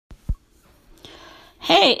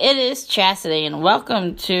Hey, it is Chastity, and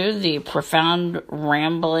welcome to the profound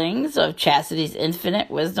ramblings of Chastity's Infinite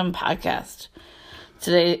Wisdom podcast.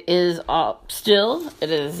 Today is March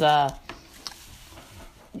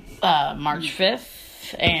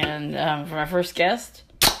 5th, and for my first guest,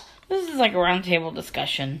 this is like a roundtable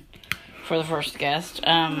discussion for the first guest. So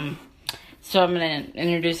I'm going to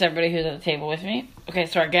introduce everybody who's at the table with me. Okay,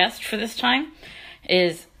 so our guest for this time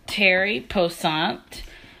is Terry Posont.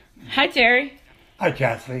 Hi, Terry. Hi,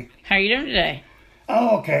 Chastity. How are you doing today?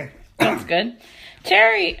 Oh, okay. That's good.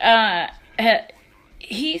 Terry,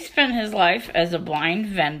 he spent his life as a blind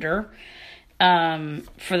vendor.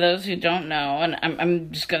 For those who don't know, and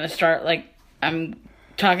I'm just gonna start I'm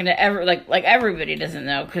talking to everybody doesn't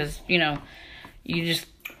know, because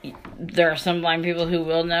there are some blind people who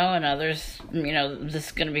will know, and others, this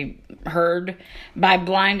is gonna be heard by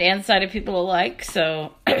blind and sighted people alike.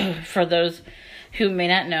 So, for those who may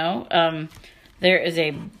not know, there is a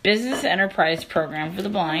business enterprise program for the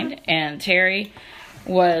blind, and Terry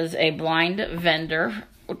was a blind vendor.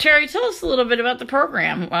 Well, Terry, tell us a little bit about the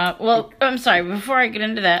program. I'm sorry, before I get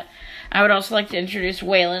into that, I would also like to introduce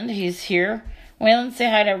Wayland. He's here. Wayland, say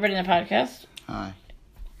hi to everybody in the podcast. Hi.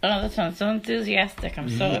 Oh, that sounds so enthusiastic. I'm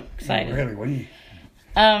so excited. Really? What do you...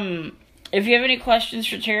 If you have any questions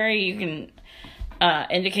for Terry, you can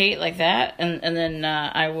indicate like that, and then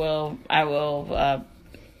I will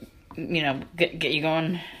get you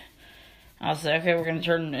going. I'll say, okay, we're going to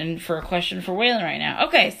turn in for a question for Waylon right now.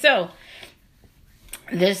 Okay, so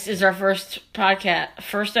this is our first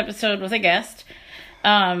episode with a guest.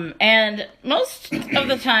 And most of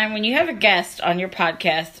the time when you have a guest on your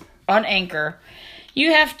podcast on Anchor,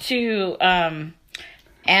 you have to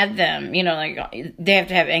add them. They have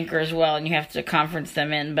to have Anchor as well, and you have to conference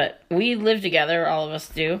them in. But we live together, all of us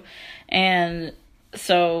do, and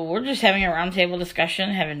so we're just having a roundtable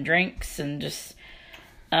discussion, having drinks, and just,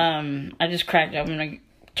 I just cracked open a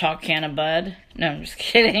tall can of Bud. No, I'm just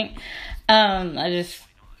kidding. I just,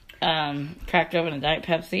 cracked open a Diet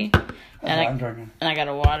Pepsi. I'm drinking. And I got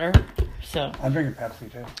a water, so. I'm drinking Pepsi,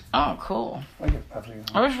 too. Oh, cool. I get Pepsi.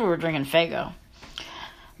 I wish we were drinking Faygo.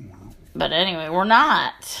 No. But anyway, we're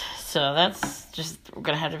not. So that's just, we're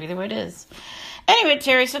going to have to be the way it is. Anyway,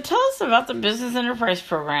 Terry, so tell us about the Business Enterprise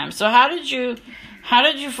Program. So how did you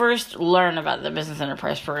first learn about the Business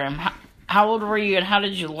Enterprise Program? How old were you, and how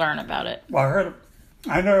did you learn about it? Well,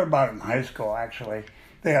 I heard about it in high school, actually.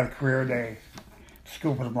 They had a career day,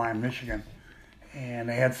 School for the Blind, Michigan. And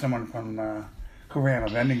they had someone from who ran a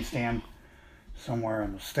vending stand somewhere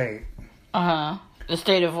in the state. Uh-huh. The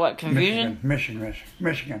state of what? Confusion?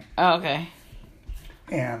 Michigan. Oh, okay.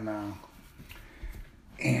 And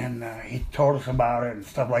he told us about it and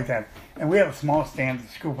stuff like that. And we had a small stand at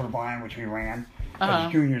the School for the Blind, which we ran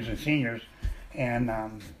as juniors and seniors. And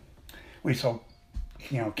we sold,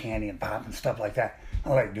 candy and pop and stuff like that. I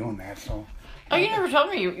like doing that, so... Oh, you never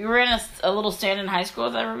told me you ran a little stand in high school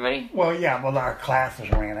with everybody? Well, yeah, our classes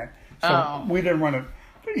ran it. So we didn't run it,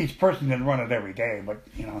 each person didn't run it every day, but,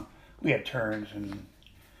 we had turns and...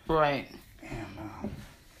 Right. And,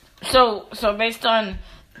 So based on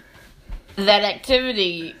that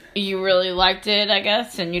activity, you really liked it, I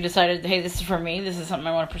guess, and you decided, hey, this is for me, this is something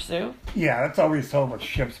I want to pursue? Yeah, that's all we sold was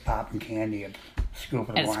chips, pop, and candy at School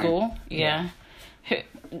for the Blind. At school? Yeah.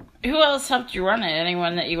 Who else helped you run it?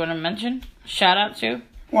 Anyone that you want to mention? Shout out to?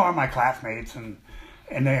 Well, my classmates, and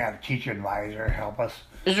they had a teacher advisor help us.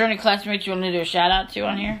 Is there any classmates you want to do a shout out to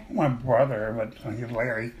on here? My brother, but he's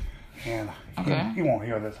Larry, and he won't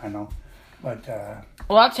hear this, I know. But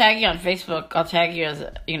well, I'll tag you on Facebook. I'll tag you as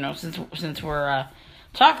since we're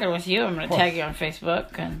talking with you, I'm going to tag you on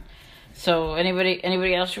Facebook. And so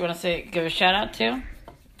anybody else you want to give a shout out to?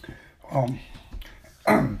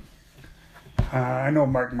 I know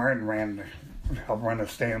Mark Martin helped run a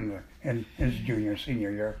stand in his senior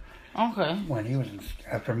year. Okay. When he was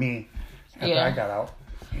after I got out.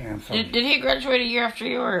 And so did he graduate a year after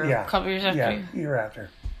you, or a couple years after you? Year after.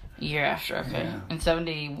 Year after, okay. Yeah. In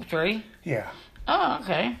 73? Yeah. Oh,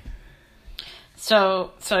 okay.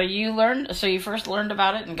 So you first learned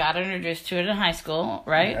about it and got introduced to it in high school,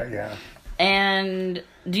 right? Yeah. And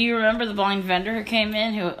do you remember the blind vendor who came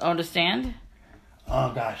in who owned a stand?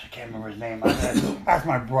 Oh gosh, I can't remember his name. Ask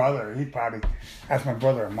my brother. He'd probably ask my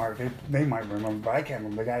brother or Mark. They might remember, but I can't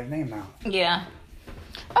remember the guy's name now. Yeah.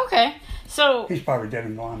 Okay. So he's probably dead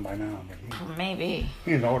and gone by now. But maybe.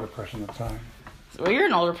 He was an older person at the time. Well, you're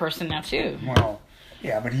an older person now too. Well,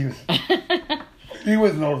 yeah, but he was. He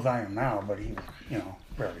wasn't as old as I am now, but he was,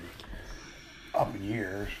 fairly up in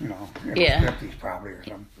years. In his 50s probably or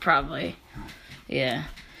something. Probably. Yeah.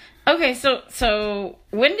 Okay, so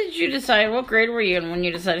when did you decide? What grade were you in when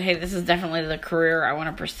you decided, hey, this is definitely the career I want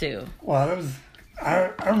to pursue? Well, it was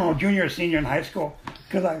I don't know, junior or senior in high school,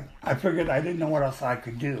 because I figured I didn't know what else I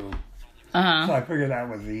could do. So I figured that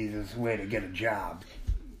was the easiest way to get a job.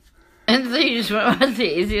 And so you just went with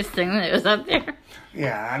the easiest thing that was out there?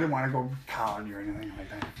 Yeah, I didn't want to go to college or anything like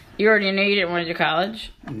that. You already knew you didn't want to do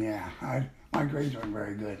college? Yeah, my grades weren't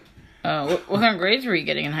very good. What kind of grades were you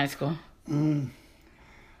getting in high school?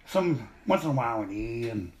 Some once in a while an E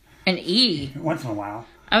and an E. Once in a while.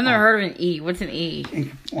 I've never heard of an E. What's an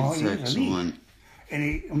E? Well, it's excellent. An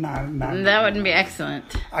E, not that wouldn't be excellent.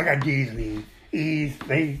 I got D's and E's. E's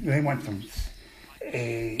they went from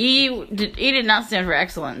A. E did not stand for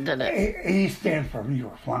excellent, did it? E stands for you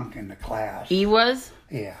were flunking the class. E was?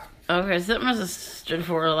 Yeah. Okay, so that must have stood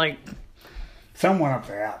for like someone up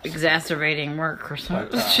there. Exacerbating work or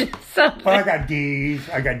something. But I got D's.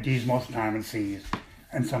 I got D's most of the time and C's.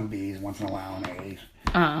 And some B's once in a while and A's.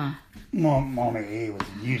 Only A was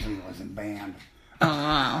usually in band. Oh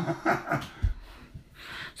wow.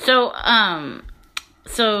 So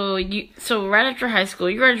right after high school,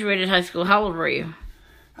 you graduated high school. How old were you?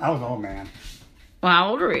 I was old, man. Well, how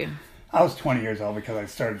old were you? I was 20 years old because I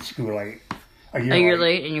started school late. A year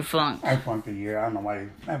late, and you flunked. I flunked a year. I don't know why.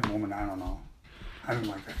 That woman, I don't know. I didn't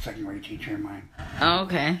like that second grade teacher of mine. Oh,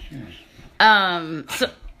 okay.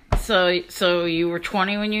 So you were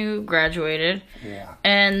 20 when you graduated. Yeah.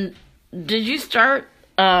 And did you start,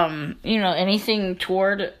 anything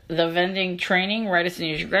toward the vending training right as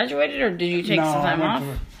soon as you graduated, or did you take some time off?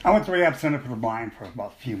 I went to Rehab Center for the Blind for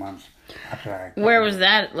about a few months after I. Where was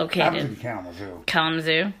that located? I was in Kalamazoo.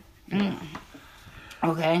 Kalamazoo. Yeah.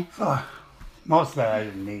 Okay. So, most of that I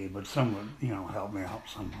didn't need, but some would, help me out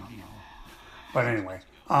somehow. But anyway,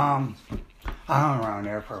 I hung around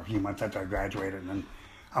there for a few months after I graduated, and then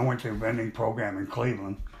I went to a vending program in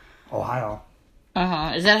Cleveland, Ohio.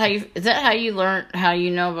 Is that how you learned how you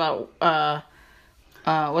know about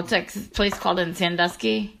what's that place called in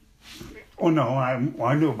Sandusky? Oh no,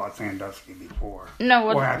 I knew about Sandusky before. No,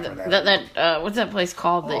 what after that. what's that place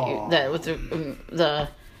called that was the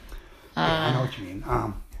I know what you mean.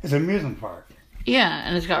 It's an amusement park. Yeah,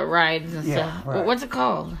 and it's got rides and Yeah, stuff. right. What's it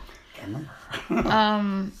called? Can't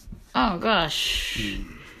remember. Oh gosh.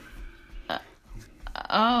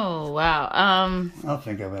 Oh wow. I'll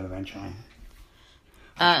think of it eventually.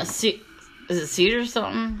 Is it Cedar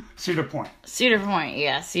something? Cedar Point. Cedar Point,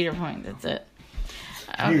 yeah, Cedar Point. That's it.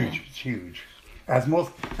 Huge, it's huge. As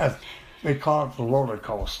they call it the roller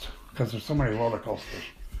coaster because there's so many roller coasters.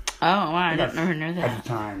 Oh wow, I never knew that. At the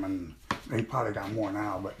time, and they probably got more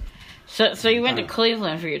now, but. So you went to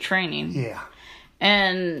Cleveland for your training. Yeah.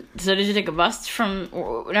 And so did you take a bus from?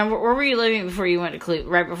 Now, where were you living before you went to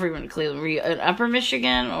Cleveland? Right before you went to Cleveland, were you in Upper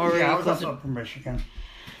Michigan or? Yeah, I was Upper Michigan.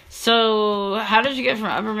 So how did you get from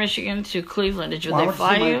Upper Michigan to Cleveland? Did they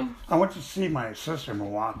fly you? I went to see my sister in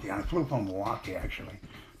Milwaukee. I flew from Milwaukee actually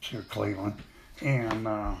to Cleveland, and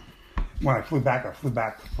when I flew back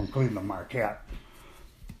from Cleveland to Marquette.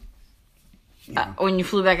 When you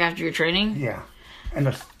flew back after your training? Yeah, and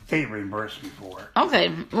the state reimbursed me for it.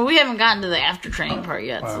 Okay, well we haven't gotten to the after training part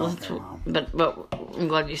yet, Well, but I'm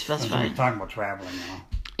glad you specified. We're talking about traveling now.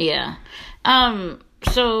 Yeah.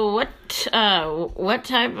 So what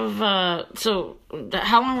type of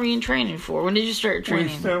how long were you in training for? When did you start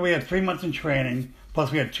training? We had 3 months in training,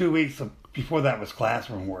 plus we had 2 weeks before that was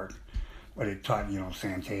classroom work, where they taught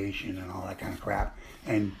sanitation and all that kind of crap,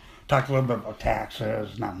 and talked a little bit about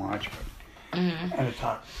taxes, not much, but and it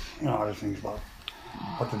taught other things about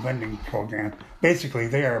what the vending program basically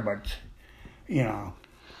there, but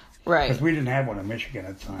right, because we didn't have one in Michigan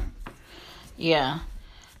at the time. Yeah.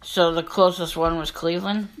 So the closest one was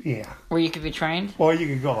Cleveland? Yeah. Where you could be trained? Well, you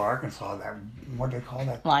could go to Arkansas, what do they call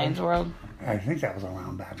that? Lions World? I think that was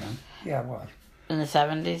around back then. Yeah, it was. In the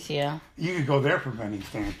 70s, yeah. You could go there for vending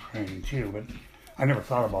stand training too, but I never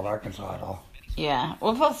thought about Arkansas at all. Yeah.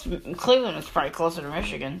 Well, plus Cleveland was probably closer to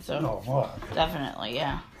Michigan, so. No, it was. Definitely,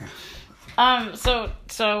 yeah.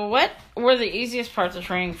 So what were the easiest parts of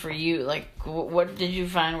training for you? Like, what did you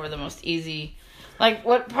find were the most easy? Like,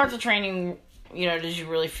 what parts of training... did you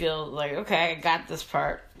really feel like, okay, I got this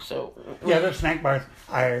part? So yeah, the snack bars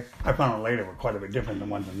I found out later were quite a bit different than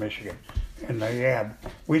ones in Michigan, and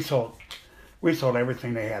we sold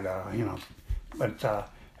everything they had, but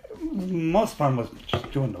most fun was just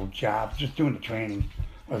doing the job, just doing the training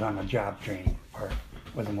was on the job training part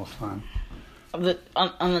was the most fun. On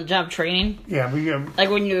the job training? Yeah, like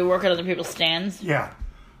when you work at other people's stands. Yeah,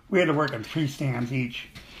 we had to work on 3 stands each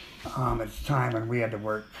at the time, and we had to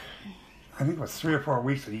work. I think it was 3 or 4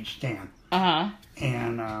 weeks at each stand. Uh-huh.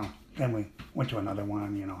 And then we went to another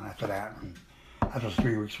one, after that. And after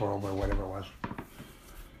 3 weeks were over, or whatever it was.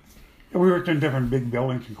 And we worked in different big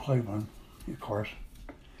buildings in Cleveland, of course.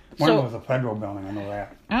 One was a federal building, I know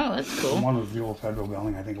that. Oh, that's cool. One was the old federal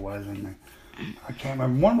building, I think it was. And I can't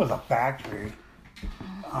remember. One was a factory,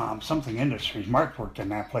 something industries. Mark worked in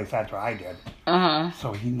that place after I did.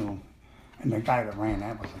 So he knew. And the guy that ran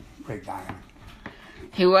that was a great guy.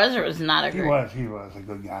 He was or was not a great? He was a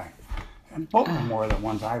good guy. And both of them were the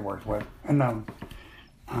ones I worked with. And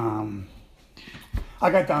I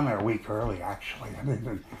got down there a week early, actually. I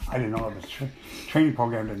didn't know the training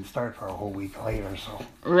program didn't start for a whole week later. So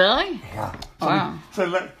really? Yeah. So wow. They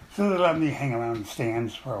let me hang around in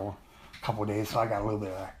stands for a couple of days, so I got a little bit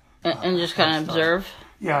of that. And just kind of observe?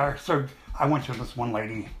 Yeah, so I went to this one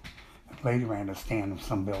lady. The lady ran a stand in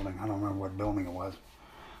some building. I don't remember what building it was.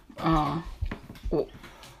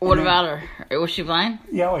 What about her? Was she blind?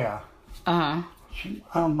 Yeah, oh yeah. I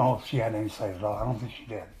don't know if she had any sight at all. I don't think she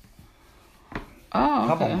did. Oh, okay. A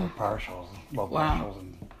couple of them were partials, low partials.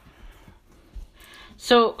 And...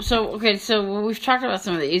 So we've talked about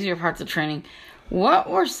some of the easier parts of training. What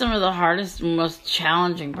were some of the hardest, most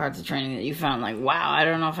challenging parts of training that you found? Like, wow, I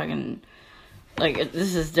don't know if I can... Like,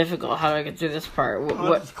 this is difficult. How do I get through this part?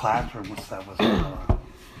 What this classroom and stuff was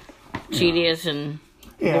tedious and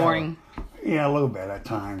boring. Yeah, a little bit at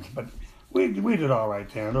times, but we did all right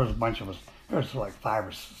there. There was a bunch of us. There was like 5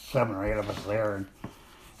 or 7 or 8 of us there,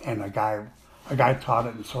 and a guy taught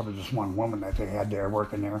it, and sort of just one woman that they had there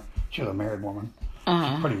working there. She was a married woman. She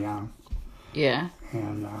was pretty young. Yeah.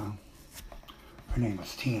 And her name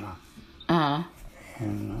was Tina. And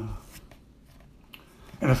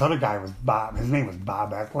this other guy was Bob. His name was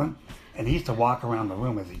Bob Eklund, and he used to walk around the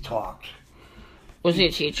room as he talked. Was he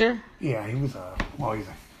a teacher? Yeah, he was he's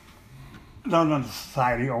the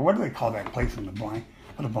society, or what do they call that place in the blind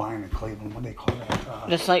in Cleveland? What do they call that?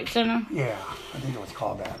 The Sight Center? Yeah, I think it was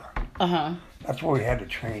called that. That's where we had the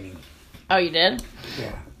training. Oh, you did?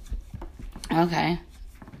 Yeah. Okay.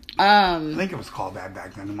 I think it was called that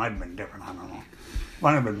back then. It might have been different. I don't know.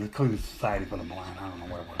 Might have been the Cleveland Society for the Blind. I don't know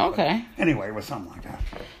what it was. Okay. But anyway, it was something like that.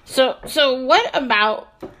 So what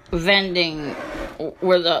about vending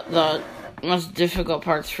were the most difficult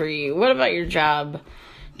parts for you? What about your job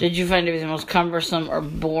did you find to be the most cumbersome or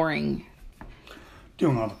boring?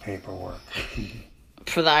 Doing all the paperwork.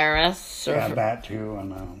 For the IRS? Or that too.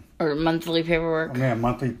 And, or monthly paperwork? Yeah,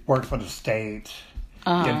 monthly work for the state.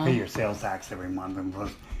 You had to pay your sales tax every month. And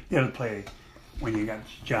you had to pay, when you got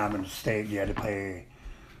a job in the state, you had to pay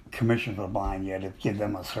commission for the blind. You had to give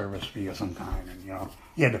them a service fee of some kind. And,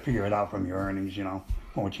 you had to figure it out from your earnings,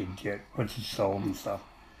 what you get, what you sold and stuff.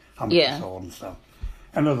 How much you sold and stuff.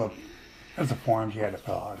 And there's the forms you had to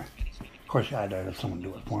fill out. Of course, I had to have someone do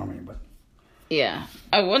it for me, but... Yeah.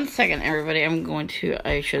 Oh, 1 second, everybody.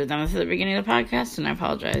 I should have done this at the beginning of the podcast, and I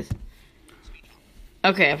apologize.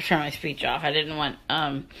 Okay, I've turned my speech off. I didn't want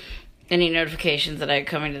any notifications that I had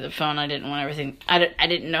coming to the phone. I didn't want everything... I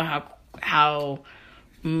didn't know how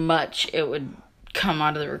much it would come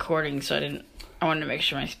out of the recording, so I wanted to make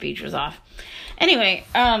sure my speech was off. Anyway,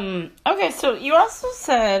 okay, so you also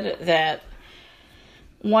said that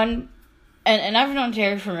and I've known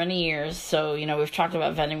Terry for many years, so, we've talked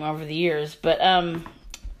about vending over the years, but,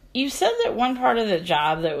 you said that one part of the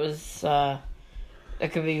job that was, that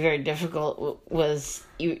could be very difficult was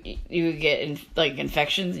you would get,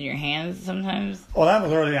 infections in your hands sometimes? Well, that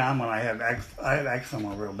was early on when I had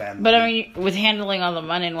eczema real bad. But, with handling all the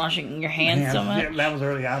money and washing your hands so much? Yeah, that was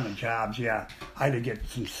early on in the jobs, yeah. I had to get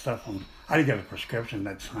some stuff I had to get a prescription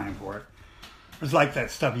that time for it. It was like that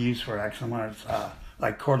stuff you use for eczema. It's,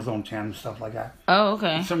 like cortisone 10 and stuff like that. Oh,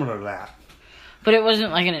 okay. It's similar to that. But it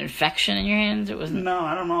wasn't like an infection in your hands? It wasn't... No,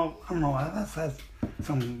 I don't know. That's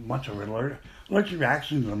some bunch of allergic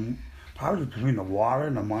reactions, probably between the water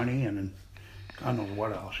and the money and God knows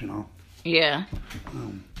what else, Yeah.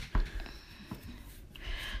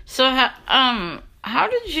 So, how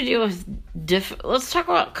did you deal with let's talk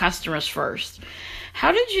about customers first.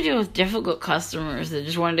 How did you deal with difficult customers that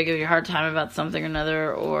just wanted to give you a hard time about something or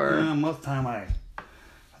another, or... most of the time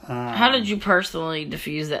how did you personally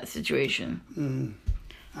diffuse that situation?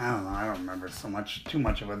 I don't know. I don't remember too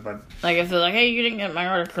much of it, but... Like, if they're like, hey, you didn't get my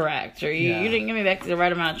order correct, or you didn't give me back the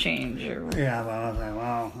right amount of change, or... Yeah, well, I was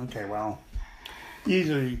like, well,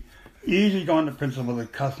 usually go on the principle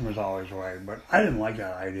that the customer's always right, but I didn't like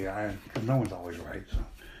that idea, because no one's always right,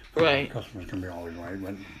 so... Right. Customers can be always right,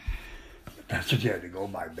 but that's what you had to go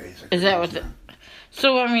by, basically. Is that what the...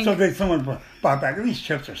 So, I mean... So someone brought back, these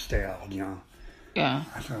chips are stale, Yeah.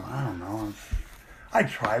 I said, I don't know. I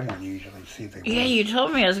try one usually, see if they work. Yeah, you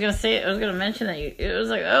told me. I was gonna mention that. It was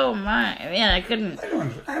like, oh my, man, I couldn't.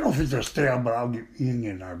 I don't think they're stale, but you can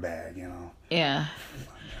get in our bag, Yeah.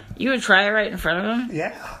 You would try it right in front of them?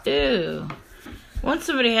 Yeah. Ew. Once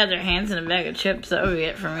somebody had their hands in a bag of chips, that would be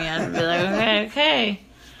it for me. I'd be like, okay.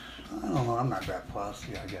 I don't know. I'm not that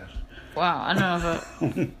fussy, I guess. Wow, I don't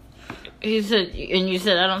know if you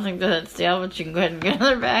said, I don't think that's stale, but you can go ahead and get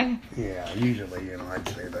another bag? Yeah, usually, I'd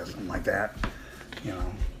say that, something like that,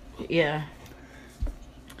 Yeah.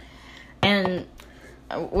 And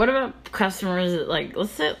what about customers that, like,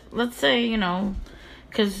 let's say,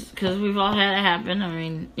 because we've all had it happen. I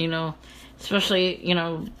mean, especially,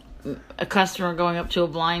 a customer going up to a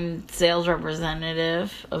blind sales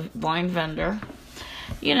representative, a blind vendor,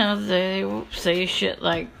 they say shit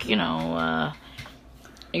like, this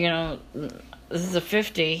is a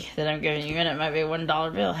 50 that I'm giving you, and it might be a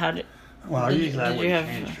 $1 bill. Well, usually I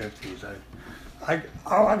wouldn't change 50s. I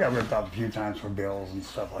got ripped off a few times for bills and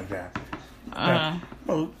stuff like that.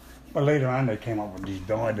 But later on, they came up with these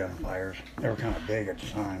bill identifiers. They were kind of big at the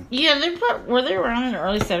time. Yeah, were they around in the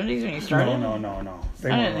early 70s when you started? No. They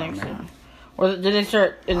I didn't think so. Or did they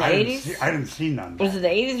start in the 80s? I didn't see none. Was it the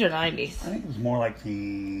 80s or 90s? I think it was more like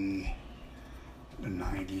the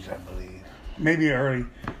 90s, I believe. Maybe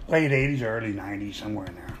late 80s or early 90s, somewhere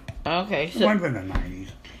in there. Okay. It might have been the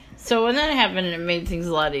 90s. So when that happened, it made things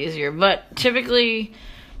a lot easier. But typically,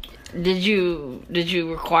 did you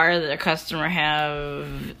require that a customer have,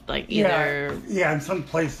 like, either... Yeah, in some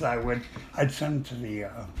places I'd send them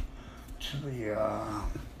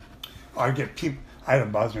I'd get people... I had a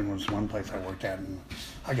buzzer in one place I worked at, and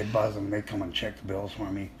I could buzz them, and they'd come and check the bills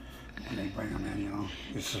for me, and they'd bring them in,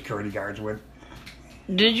 the security guards would.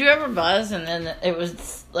 Did you ever buzz, and then it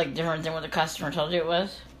was, like, different than what the customer told you it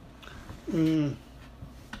was? I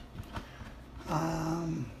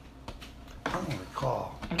don't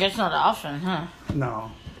recall. I guess not often, huh?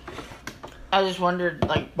 No. I just wondered,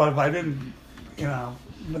 like... But if I didn't,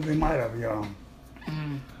 but they might have,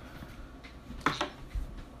 Mm-hmm.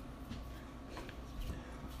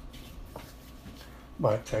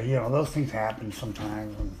 But, those things happen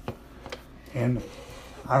sometimes. And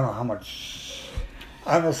I don't know how much...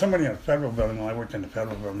 I know somebody in the federal building, when I worked in the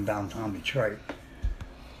federal building downtown Detroit,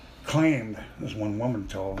 claimed, this one woman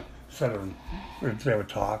said they were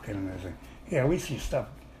talking, and they said, yeah, we see stuff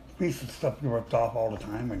ripped off all the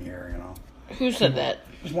time in here, Who said that?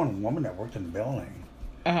 There's one woman that worked in the building.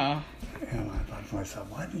 Uh-huh. And I thought to myself,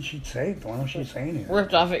 why didn't she say it? Why don't she say anything?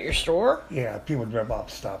 Ripped off at your store? Yeah, people would rip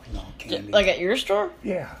off stuff, candy. Like at your store?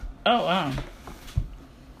 Yeah. Oh, wow.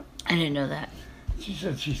 I didn't know that. She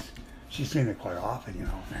said she's seen it quite often, it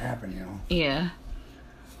happened, Yeah.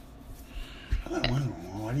 I wonder,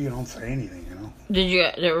 why do you don't say anything, Did you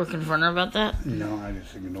ever confront her about that? No, I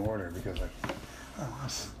just ignored her because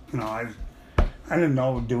I didn't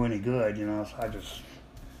know it would do any good, so I just...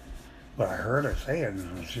 But I heard her say it,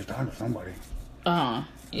 and she was talking to somebody. Uh-huh,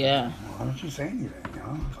 yeah. Why don't you say anything,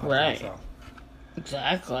 Right.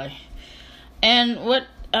 Exactly. And what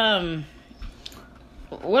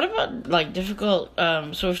about, like, difficult...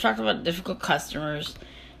 so we've talked about difficult customers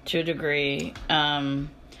to a degree, and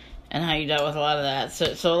how you dealt with a lot of that.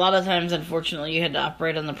 So a lot of times, unfortunately, you had to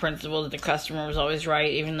operate on the principle that the customer was always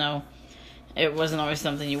right, even though it wasn't always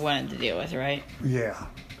something you wanted to deal with, right? Yeah.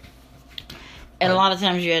 And a lot of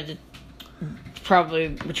times you had to probably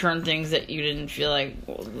return things that you didn't feel like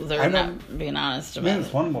they were not being honest about.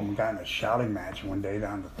 This one woman got in a shouting match one day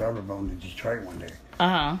down at the federal building in Detroit one day.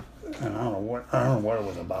 Uh-huh. And I don't know what it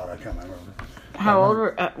was about. I can't remember. How old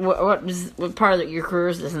were... what part of your career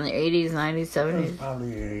was this? In the 80s, 90s,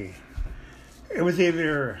 70s? It was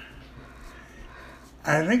either...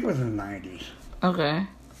 I think it was in the 90s. Okay.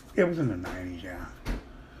 It was in the 90s, yeah.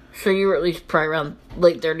 So you were at least probably around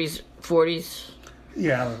late 30s, 40s?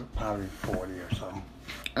 Yeah, I was probably 40 or so.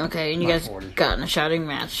 Okay, and you guys 40s. Got in a shouting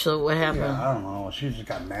match, so what happened? Yeah, I don't know. She just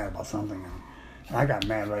got mad about something. And I got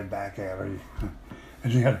mad right back at her.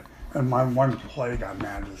 And my one employee got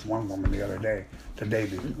mad at this one woman the other day. The day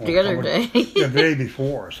before. The day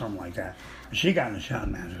before or something like that. And she got in a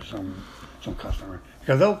shouting match with some customer.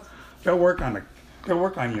 Because they'll work on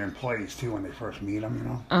your employees too when they first meet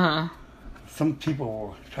them, Uh-huh. Some people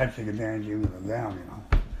will try to take advantage even of them,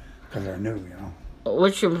 because they're new,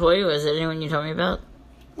 Which employee was it? Anyone you told me about?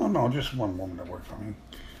 Oh, no, just one woman that worked for me.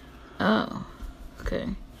 Oh, okay.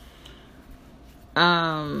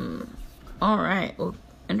 All right. Well,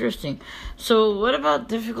 interesting. So, what about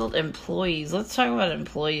difficult employees? Let's talk about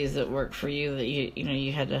employees that work for you that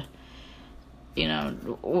you had to.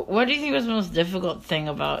 What do you think was the most difficult thing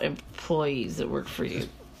about employees that work for you?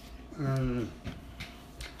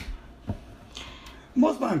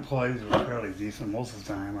 Most of my employees were fairly decent most of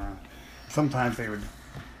the time. Sometimes they would,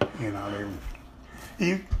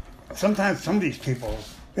 sometimes some of these people,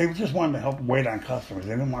 they just wanted to help wait on customers.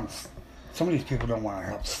 They didn't want to, some of these people don't want to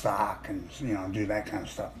help stock and, do that kind of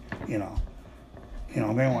stuff, they don't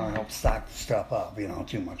want to help stock the stuff up,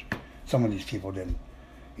 too much. Some of these people didn't.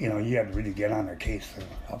 You had to really get on their case to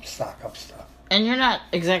help stock up stuff. And you're not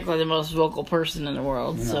exactly the most vocal person in the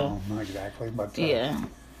world, no, so. Not exactly, but. Yeah.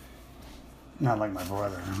 Not like my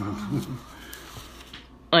brother.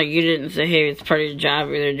 Like, you didn't say, hey, it's part of your job,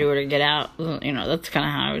 either do it or get out. That's kind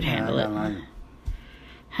of how I would handle it.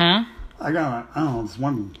 Huh? I don't know, this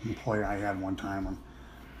one employee I had one time,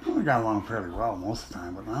 and we got along fairly well most of the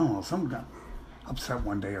time, but I don't know, someone got upset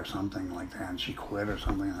one day or something like that, and she quit or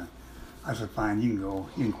something. I said, fine, you can go,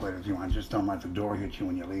 you can quit if you want, just don't let the door hit you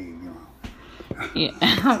when you leave, Yeah.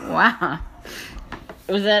 Wow.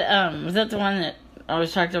 Was that the one that I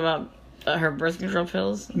was talking about, her birth control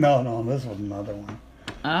pills? No, this was another one.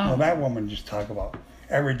 Oh. Well, that woman just talked about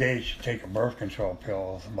every day she'd take a birth control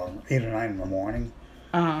pill about 8 or 9 in the morning,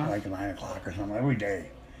 like 9 o'clock or something, every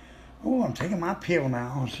day. Oh, I'm taking my pill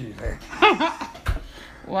now, she said.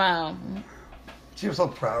 Wow. She was so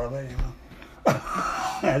proud of it,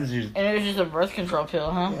 And it was just a birth control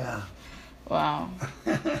pill, huh? Yeah. Wow.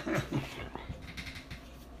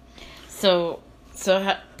 So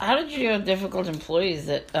how did you deal with difficult employees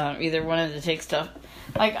that either wanted to take stuff?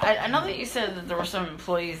 Like, I know that you said that there were some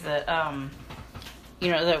employees that,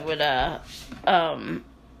 that would,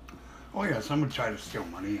 Oh, yeah, some would try to steal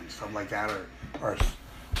money and stuff like that, or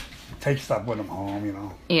take stuff with them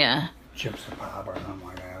home, Yeah. Chips and pop or something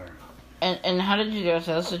like that. And how did you deal with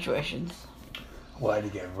those situations? Well, I had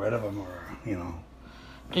to get rid of them, or,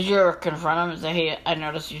 Did you ever confront them and say, hey, I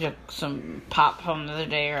noticed you took some pop home the other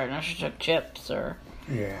day, or I noticed you took chips, or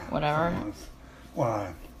whatever?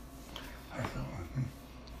 Well,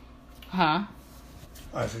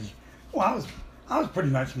 I said, well, I was pretty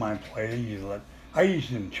nice to my employees. I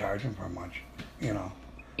usually didn't charge them for much,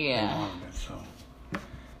 Yeah. So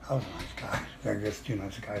I was a nice guy. I guess too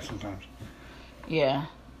nice a guy sometimes. Yeah.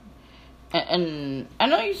 And I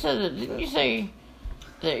know you said that, didn't you say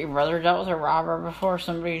that your brother dealt with a robber before?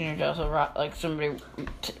 Somebody knew dealt with somebody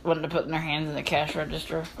wanted to put their hands in the cash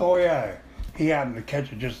register? Oh, yeah. He happened to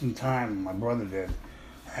catch it just in time, my brother did.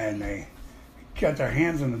 And they got their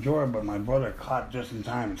hands in the drawer, but my brother caught just in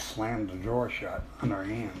time and slammed the drawer shut on their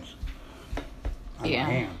hands. Yeah.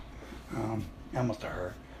 Their hand. That must have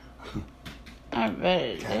hurt. I bet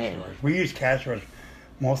it did. We used cash registers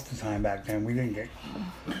most of the time back then. We didn't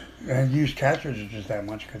use cash registers that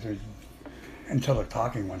much until the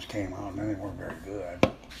talking ones came out, and then they weren't very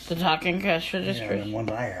good. The talking cash registers? Yeah, the one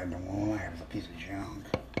I had was a piece of junk.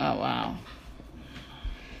 Oh, wow.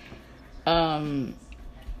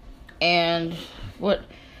 And what?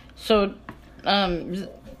 So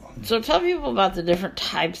tell people about the different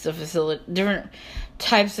types of different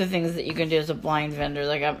types of things that you can do as a blind vendor.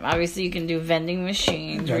 Like, obviously, you can do vending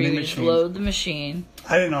machines, where you just load the machine.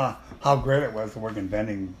 I didn't know how great it was to work in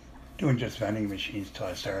doing just vending machines till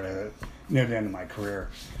I started near the end of my career.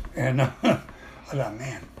 And I thought,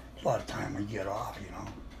 man, it's a lot of time when you get off,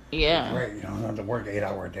 Yeah. It's great, not have to work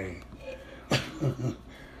 8-hour a day.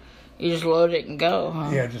 You just load it and go, huh?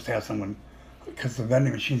 Yeah, just have someone, because the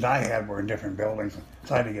vending machines I had were in different buildings,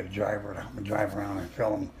 so I had to get a driver to help me drive around and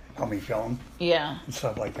help me fill them. Yeah. And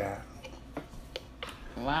stuff like that.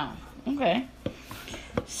 Wow. Okay.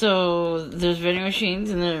 So there's vending machines,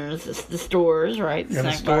 and there's the stores, right?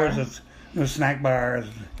 The stores, the snack bars.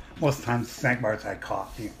 Most of the time, the snack bars had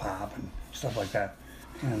coffee and pop and stuff like that.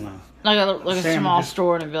 And like a small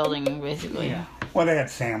store in a building, basically. Yeah. Well, they had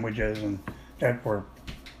sandwiches, and that were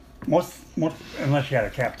most unless you had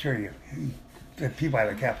a cafeteria. The people had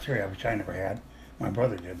a cafeteria, which I never had. My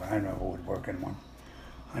brother did, but I never would work in one.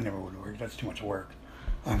 I never would work. That's too much work.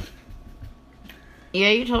 Yeah,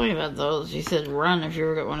 you told me about those. You said run if you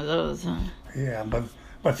ever got one of those, huh? Yeah,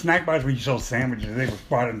 but snack bars where you sold sandwiches, they were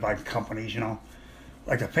brought in by companies,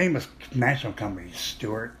 like the famous national company,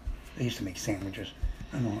 Stewart. They used to make sandwiches.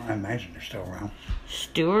 I imagine they're still around.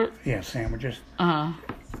 Stewart? Yeah, sandwiches.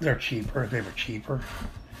 They're cheaper. They were cheaper,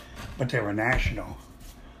 but they were national.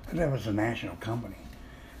 That was a national company.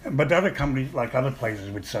 But the other companies, like other places,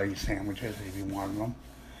 would sell you sandwiches if you wanted them.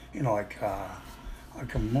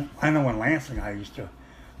 I know in Lansing,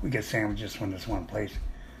 we get sandwiches from this one place.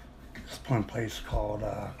 This one place called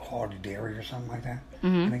Quality Dairy or something like that.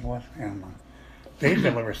 I think it was. And they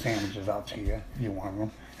deliver sandwiches out to you if you want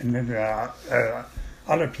them. And then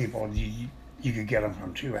other people you could get them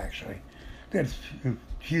from too. Actually, there's a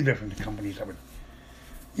few different companies that would,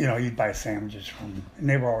 you'd buy sandwiches from, and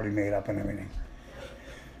they were already made up and everything.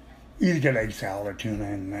 You get egg salad or tuna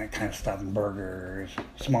and that kind of stuff, and burgers,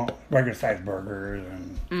 small, regular-sized burgers,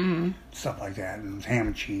 and stuff like that, and ham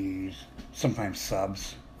and cheese, sometimes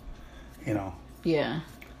subs, you know. Yeah.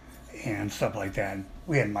 And stuff like that.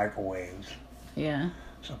 We had microwaves. Yeah.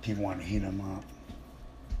 So people wanted to heat them up.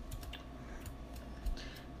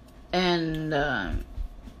 And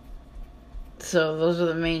so those are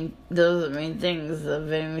the main things: the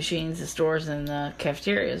vending machines, the stores, and the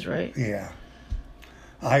cafeterias, right? Yeah.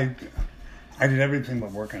 I did everything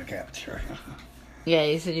but work in a cafeteria. Yeah,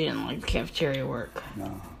 you said you didn't like the cafeteria work.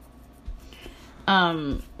 No.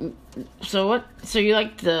 So what? So you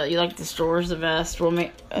like the stores the best? Well,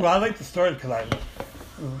 I like the stores because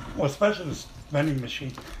especially the vending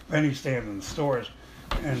stand in the stores,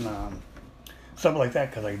 and stuff like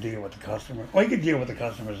that, because I deal with the customer. Well, you can deal with the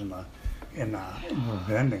customers in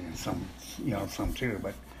vending and some too,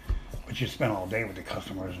 but you spend all day with the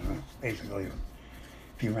customers, and basically,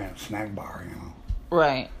 if you ran a snack bar, you know.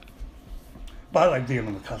 Right. But I like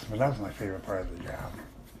dealing with customers. That was my favorite part of the job,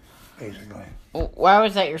 basically. Why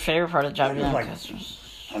was that your favorite part of the job? I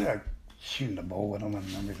like shooting the bull with them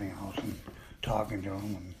and everything else, and talking to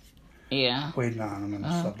them, and waiting on them and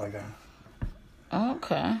stuff like that.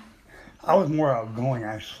 Okay. I was more outgoing,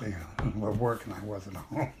 actually, at work than I was at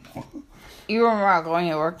home. You were more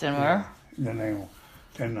outgoing at work than where? Than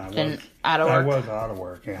out of work? I was out of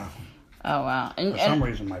work, yeah. Oh, wow. For some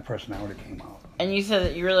reason, my personality came out. And you said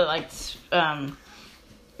that you really liked,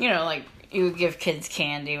 like you would give kids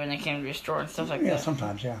candy when they came to your store and stuff like that. Yeah,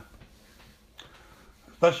 sometimes, yeah.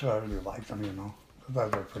 Especially if I really liked them, you know. I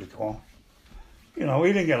thought they were pretty cool. You know,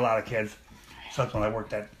 we didn't get a lot of kids, except when I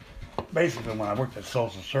worked at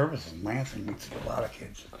social services in Lansing, we'd see a lot of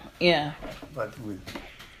kids. Yeah. But of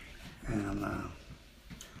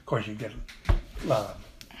course, you get a lot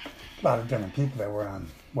of different people that were on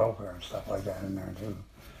welfare and stuff like that in there too.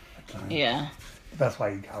 At times. Yeah. That's why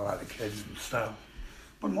you got a lot of kids and stuff.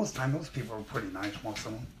 But most of the time, those people were pretty nice, most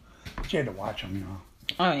of them. But you had to watch them, you know.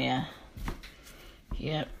 Oh, yeah.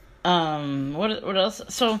 Yep. What else?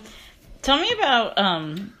 So, tell me about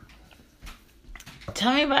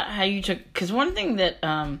how you took, because one thing that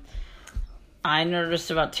I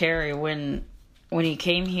noticed about Terry when he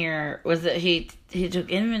came here was that he took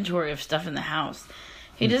inventory of stuff in the house.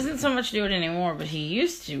 He doesn't so much do it anymore, but he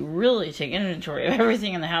used to really take inventory of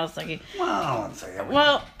everything in the house. Like, I wouldn't say everything.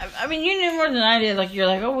 Well, I mean, you knew more than I did. Like, you're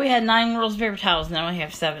like, oh, we had 9 rolls of paper towels, now we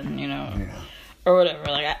have 7, you know, or whatever.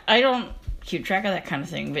 Like, I don't keep track of that kind of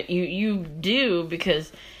thing, but you do,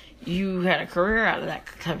 because you had a career out of that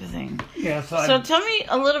type of thing. Yeah. So tell me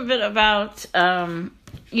a little bit about, how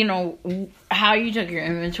you took your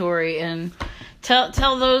inventory, and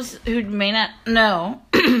tell those who may not know,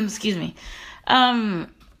 excuse me,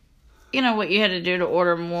 what you had to do to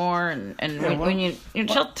order more, and when you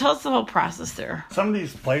tell us the whole process there. Some of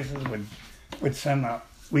these places would send out,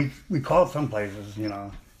 we called some places,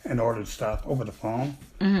 and ordered stuff over the phone.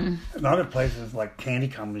 Mm-hmm. And other places, like candy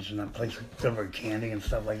companies and that place that delivered candy and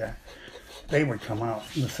stuff like that, they would come out,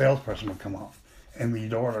 and the salesperson would come out, and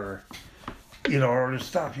we'd order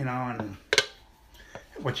stuff, and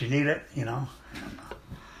what you needed, and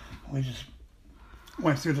we just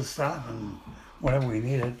went through the stuff and whatever we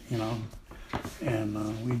needed,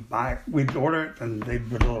 and we'd order it, and they'd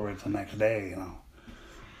deliver it the next day,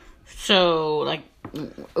 So, like,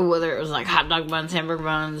 whether it was like hot dog buns, hamburger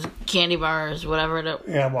buns, candy bars, whatever,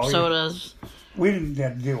 sodas. We didn't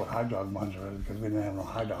have to deal with hot dog buns because we didn't have no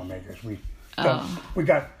hot dog makers. We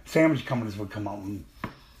got sandwich companies would come out and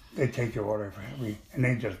they'd take your order and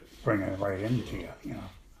they'd just bring it right into you,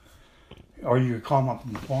 Or you could call them up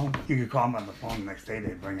on the phone. You could call them on the phone the next day,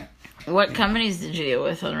 they'd bring it. What companies did you deal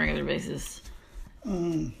with on a regular basis?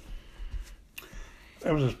 There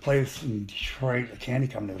was this place in Detroit, a candy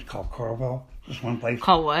company. It was called Coralville. Just one place.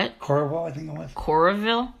 Called what? Coralville, I think it was.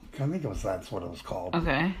 Coralville? I think that's what it was called.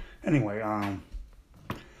 Okay. Anyway,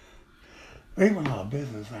 they went out of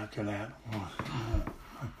business after that.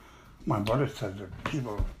 My brother said that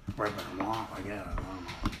people were ripping them off, I guess.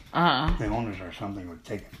 I don't know. The owners or something would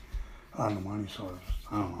take a lot of money, so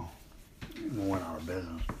I don't know. They went out of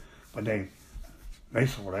business. But they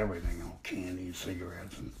sold everything, candy,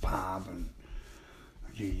 cigarettes, and pop, and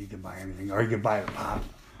you could buy anything. Or you could buy the pop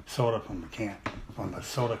soda from the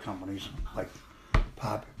soda companies, like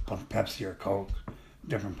pop, Pepsi or Coke,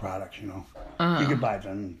 different products, You could buy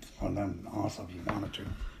them from them also if you wanted to.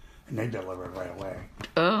 And they deliver it right away.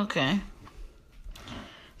 Oh, okay.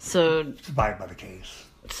 So to buy it by the case.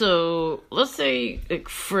 So let's say, like,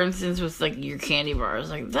 for instance, with like your candy bars,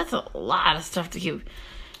 like that's a lot of stuff to keep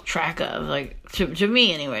track of. Like to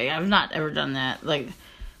me anyway, I've not ever done that. Like,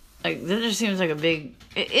 Like, that just seems like a big...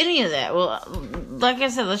 Any of that. Well, like I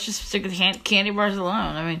said, let's just stick with candy bars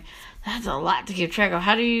alone. I mean, that's a lot to keep track of.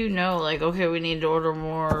 How do you know, like, okay, we need to order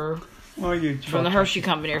more from the Hershey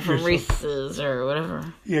Company or from Reese's or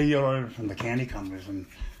whatever? Yeah, you order from the candy companies, and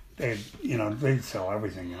they sell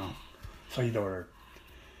everything, So you'd order,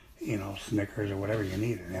 Snickers or whatever you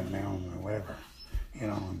needed, M&M's or whatever,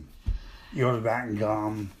 And you order that and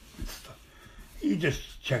gum and stuff. You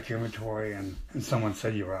just check your inventory, and someone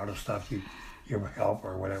said you were out of stuff. Your help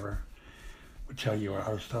or whatever would tell you were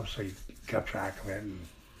out of stuff, so you kept track of it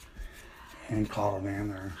and called them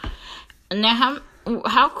in. Or now,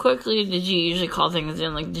 how quickly did you usually call things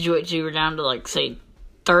in? Like, did you wait till you were down to, like, say,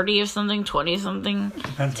 30 of something, 20 of something,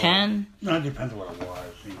 depends 10? No, it depends what it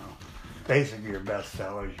was. Basically, your best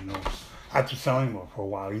sellers. After selling them for a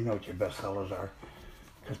while, you know what your best sellers are,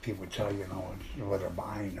 because people tell you, what they're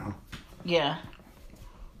buying. Yeah.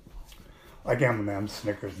 Like M&M's,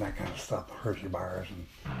 Snickers, and that kind of stuff, Hershey bars, and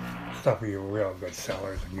stuff are your real good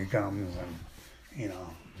sellers, and your gums, and,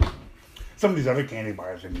 some of these other candy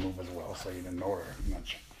bars didn't move as well, so you didn't order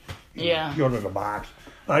much. You ordered a box.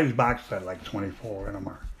 A lot of these boxes had like 24 in them,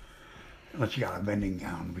 unless you got a vending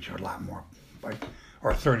down, which are a lot more,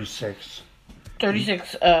 or 36.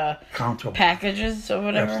 36 packages or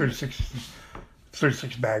whatever? Yeah,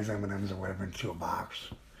 36 bags of M&M's or whatever into a box.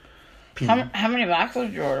 How many boxes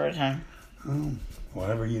did you order at a time?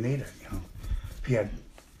 Whatever you needed, If you had,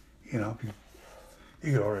 you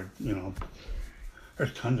could order,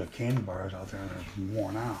 there's tons of candy bars out there, and there's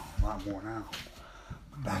more now, a lot more now.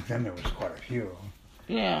 Back then there was quite a few.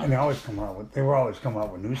 Yeah. And they were always coming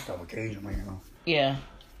out with new stuff occasionally, Yeah.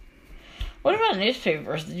 What about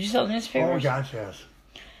newspapers? Did you sell newspapers? Oh gosh, yes.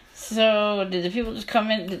 So, did the people just come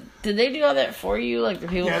in? Did they do all that for you? Like the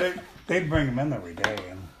people? Yeah, they'd bring them in every day,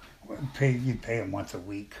 and you'd pay them once a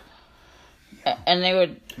week. And they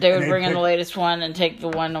would bring in the latest one and take the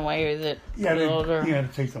one away that was older? Yeah,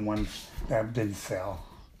 they'd take the ones that didn't sell.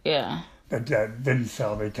 Yeah. That didn't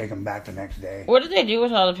sell, they'd take them back the next day. What did they do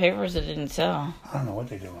with all the papers that didn't sell? I don't know what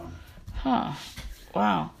they do with them. Huh.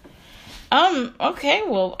 Wow. Okay,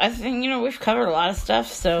 well, I think, we've covered a lot of stuff,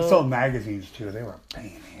 so... They sold magazines, too. They were a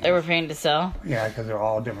pain. They were paying to sell? Yeah, because they're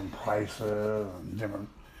all different prices and different...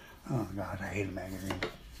 Oh, God, I hated magazines.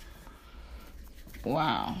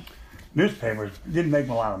 Wow. Newspapers didn't make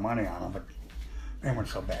a lot of money on them, but they weren't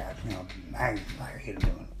so bad. Magazines, I hated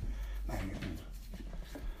doing magazines.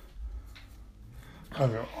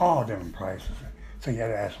 Because they're all different prices. So you had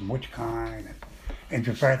to ask them which kind. And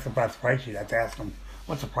to price the price, you'd have to ask them,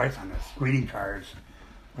 what's the price on this? Greeting cards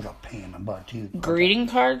was a pain in the butt, too. Greeting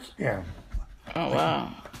cards? Yeah. Oh,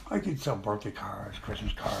 wow. Like you'd sell birthday cards,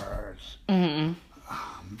 Christmas cards,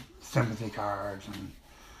 sympathy cards,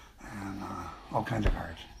 and all kinds of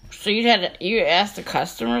cards. So you asked the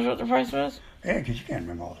customers what the price was? Yeah, because you can't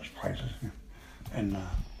remember all those prices. And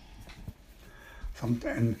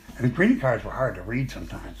the greeting cards were hard to read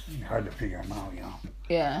sometimes. Hard to figure them out,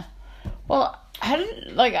 Yeah. Well,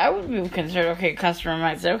 I would be concerned, okay, a customer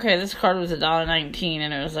might say, okay, this card was $1.19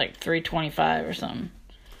 and it was like $3.25 or something.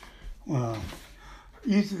 Well,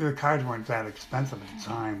 usually the cards weren't that expensive at the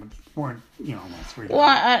time, but weren't, almost $3. Well,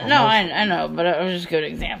 I know, but it was just good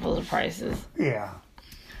examples of prices. Yeah.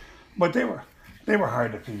 But they were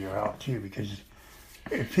hard to figure out, too, because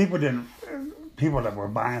if people that were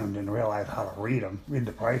buying them didn't realize how to read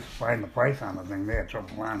the price, find the price on the thing, they had trouble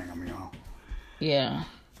finding them, Yeah.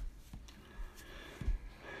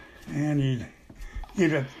 And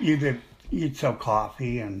you'd sell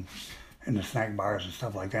coffee and the snack bars and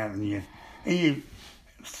stuff like that, and you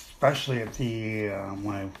especially at the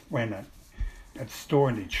when I ran that store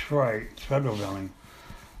in Detroit, Federal Building,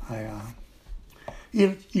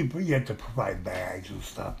 you had to provide bags and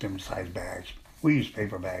stuff, different size bags. We used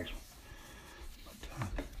paper bags, but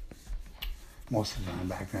most of the time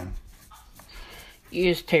back then. You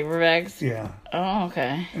used paper bags? Yeah. Oh,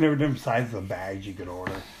 okay. And there were different sizes of bags you could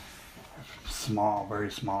order. Small,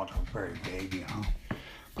 very small to very big,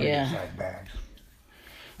 Pretty good size bags.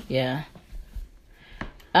 Yeah.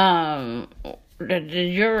 Did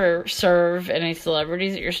you ever serve any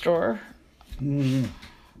celebrities at your store?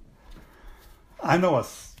 I know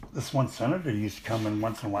this one senator used to come in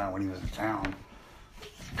once in a while when he was in town.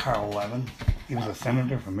 Carl Levin. He was a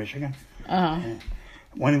senator from Michigan. Uh-huh.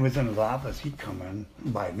 When he was in his office, he'd come in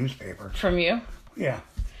and buy a newspaper. From you? Yeah.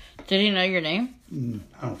 Did he know your name?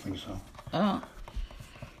 I don't think so. Oh.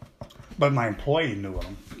 But my employee knew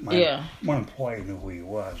him. Yeah. One employee knew who he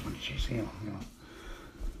was when she seen him,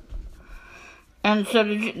 And so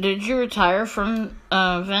did you retire from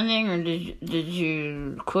vending, or did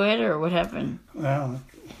you quit, or what happened? Well,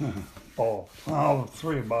 Both. Oh,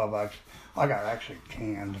 3 above. I got actually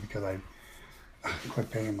canned because I quit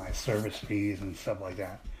paying my service fees and stuff like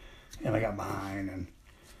that, and I got behind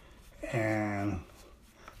and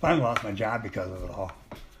finally lost my job because of it all.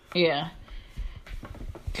 Yeah.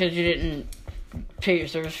 Because you didn't pay your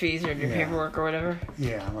service fees or do paperwork or whatever?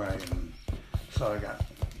 Yeah, right. And so I got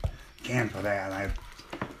canned for that. I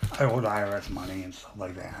owed IRS money and stuff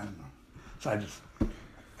like that. So I just...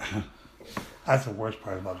 That's the worst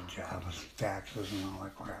part about the job is taxes and all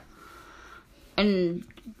that crap. And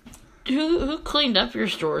who cleaned up your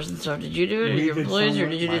stores and stuff? Did you do it? Your employees, or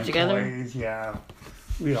did you do it together? Employees, yeah.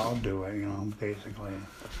 We all do it, basically.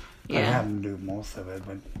 Yeah. I have them do most of it,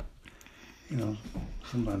 but,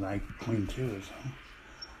 sometimes I clean too, so.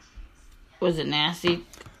 Was it nasty?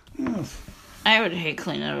 Yes. I would hate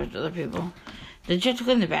cleaning up with other people. Did you have to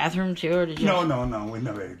clean the bathroom too, or did you? No. We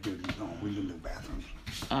never did. No, we didn't do bathrooms.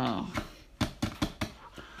 Oh.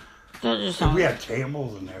 That just sounds... If we had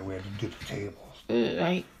tables in there, we had to do the tables. We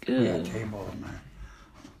had tables in there.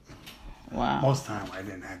 Wow. Most of the time, I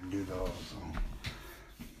didn't have to do those.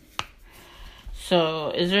 So,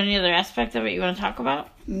 is there any other aspect of it you want to talk about?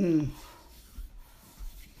 I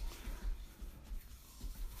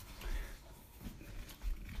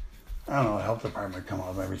don't know, the health department come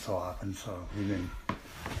up every so often, so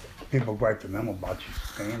people gripe to them about your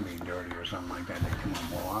stand being dirty or something like that. They come up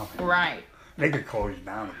more often. Right. They could close you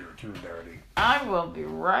down if you're too dirty. I will be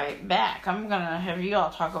right back. I'm going to have you all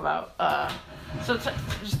talk about,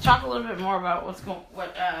 just talk a little bit more about talk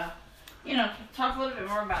a little bit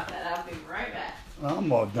more about that. I'll be right back. Well,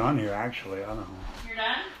 I'm all done here, actually. I don't know. You're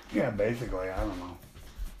done? Yeah, basically. I don't know.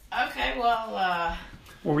 Okay, well,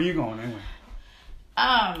 Where were you going anyway?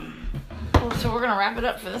 So we're going to wrap it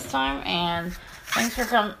up for this time, and thanks for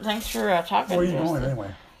talking. Where are you going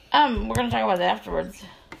anyway? We're going to talk about it afterwards.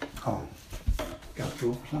 Oh. Got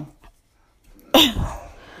food or something?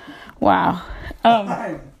 Wow.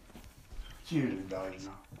 She usually does,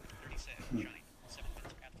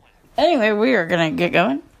 Anyway, we are going to get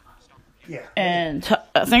going. Yeah. And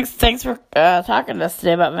thanks for talking to us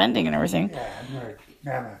today about vending and everything.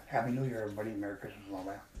 Yeah, Happy New Year, everybody. Merry Christmas and all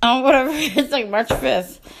that. Oh, whatever. It's like March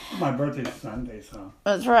 5th. My birthday's Sunday, so.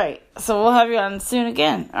 That's right. So we'll have you on soon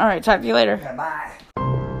again. All right. Talk to you later. Yeah, bye.